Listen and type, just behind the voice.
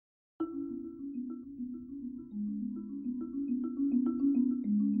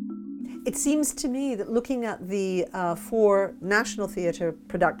It seems to me that looking at the 4 National Theatre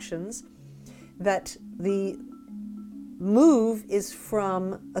productions, that the move is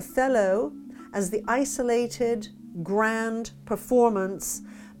from Othello as the isolated, grand performance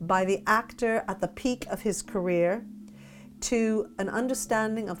by the actor at the peak of his career, to an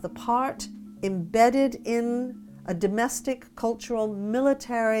understanding of the part embedded in a domestic, cultural,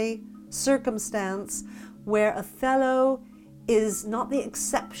 military circumstance where Othello is not the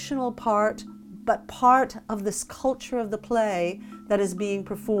exceptional part, but part of this culture of the play that is being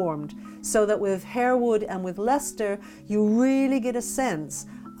performed. So that with Harewood and with Leicester, you really get a sense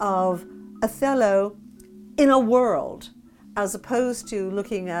of Othello in a world, as opposed to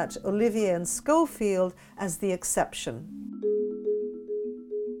looking at Olivier and Schofield as the exception.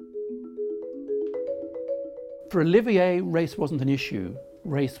 For Olivier, race wasn't an issue.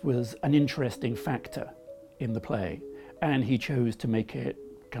 Race was an interesting factor in the play, and he chose to make it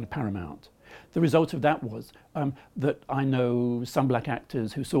kind of paramount. The result of that was that I know some black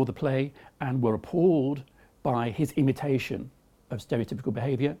actors who saw the play and were appalled by his imitation of stereotypical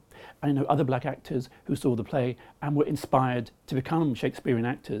behaviour. I know other black actors who saw the play and were inspired to become Shakespearean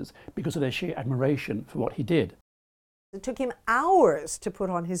actors because of their sheer admiration for what he did. It took him hours to put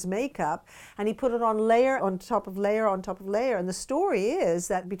on his makeup, and he put it on layer on top of layer on top of layer. And the story is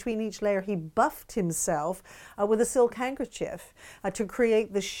that between each layer he buffed himself with a silk handkerchief to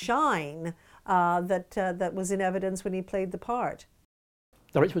create the shine that was in evidence when he played the part.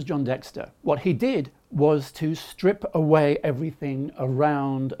 The director was John Dexter. What he did was to strip away everything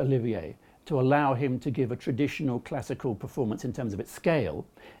around Olivier to allow him to give a traditional classical performance in terms of its scale,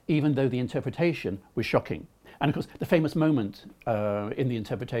 even though the interpretation was shocking. And of course, the famous moment in the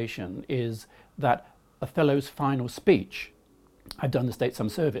interpretation is that Othello's final speech, "I've done the state some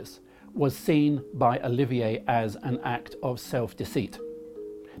service," was seen by Olivier as an act of self-deceit.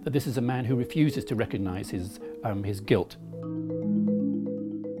 That this is a man who refuses to recognise his guilt.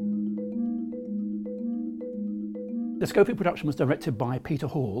 The Schofield production was directed by Peter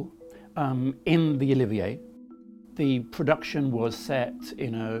Hall in the Olivier. The production was set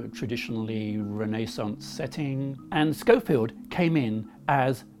in a traditionally Renaissance setting, and Schofield came in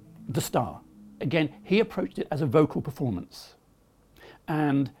as the star. Again, he approached it as a vocal performance.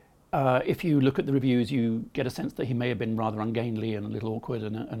 And if you look at the reviews, you get a sense that he may have been rather ungainly and a little awkward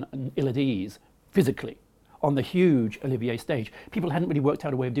and ill at ease physically on the huge Olivier stage. People hadn't really worked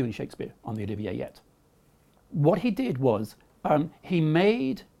out a way of doing Shakespeare on the Olivier yet. What he did was he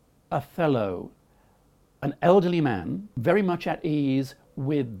made Othello an elderly man, very much at ease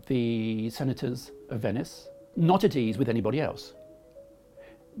with the senators of Venice, not at ease with anybody else.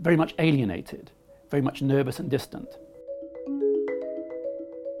 Very much alienated, very much nervous and distant.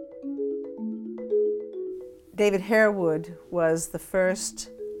 David Harewood was the first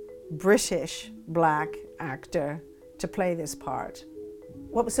British black actor to play this part.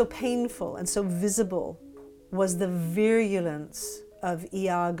 What was so painful and so visible was the virulence of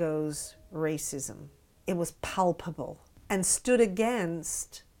Iago's racism. It was palpable and stood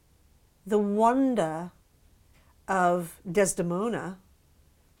against the wonder of Desdemona,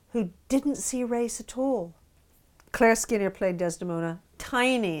 who didn't see race at all. Claire Skinner played Desdemona.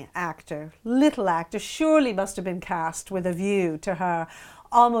 Tiny actor, little actor, surely must have been cast with a view to her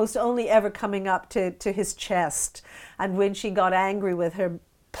almost only ever coming up to his chest. And when she got angry with her,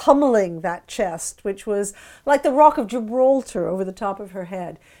 pummeling that chest, which was like the Rock of Gibraltar over the top of her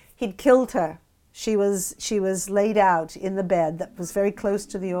head. He'd killed her. She was laid out in the bed that was very close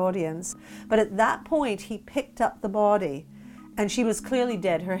to the audience. But at that point, he picked up the body, and she was clearly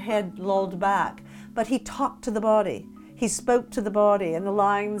dead, her head lolled back. But he talked to the body. He spoke to the body, and the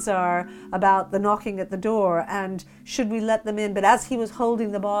lines are about the knocking at the door and should we let them in? But as he was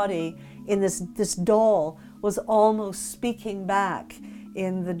holding the body in this doll was almost speaking back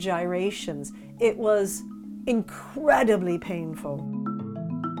in the gyrations. It was incredibly painful.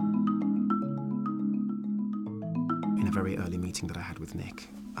 In a very early meeting that I had with Nick,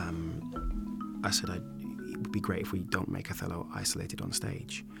 I said it would be great if we don't make Othello isolated on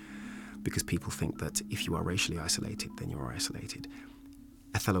stage, because people think that if you are racially isolated, then you are isolated.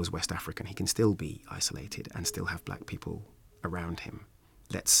 Othello's West African. He can still be isolated and still have black people around him.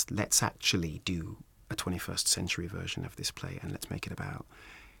 Let's actually do a 21st century version of this play, and let's make it about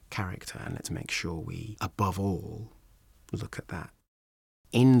character, and let's make sure we, above all, look at that.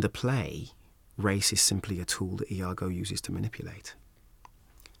 In the play, race is simply a tool that Iago uses to manipulate.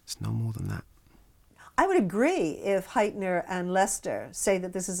 It's no more than that. I would agree if Heitner and Lester say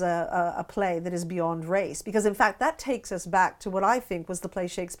that this is a play that is beyond race, because in fact that takes us back to what I think was the play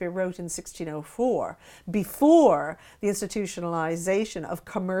Shakespeare wrote in 1604, before the institutionalization of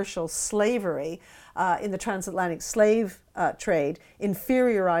commercial slavery in the transatlantic slave trade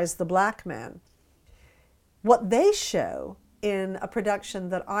inferiorized the black man. What they show in a production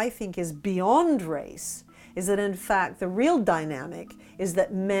that I think is beyond race is that in fact the real dynamic is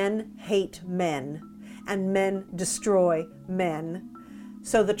that men hate men and men destroy men.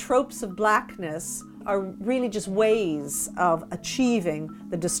 So the tropes of blackness are really just ways of achieving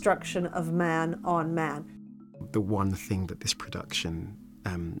the destruction of man on man. The one thing that this production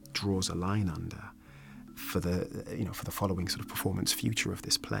draws a line under for the following sort of performance future of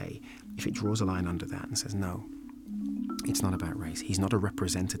this play, if it draws a line under that and says, no, it's not about race. He's not a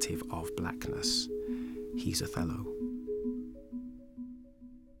representative of blackness. He's Othello.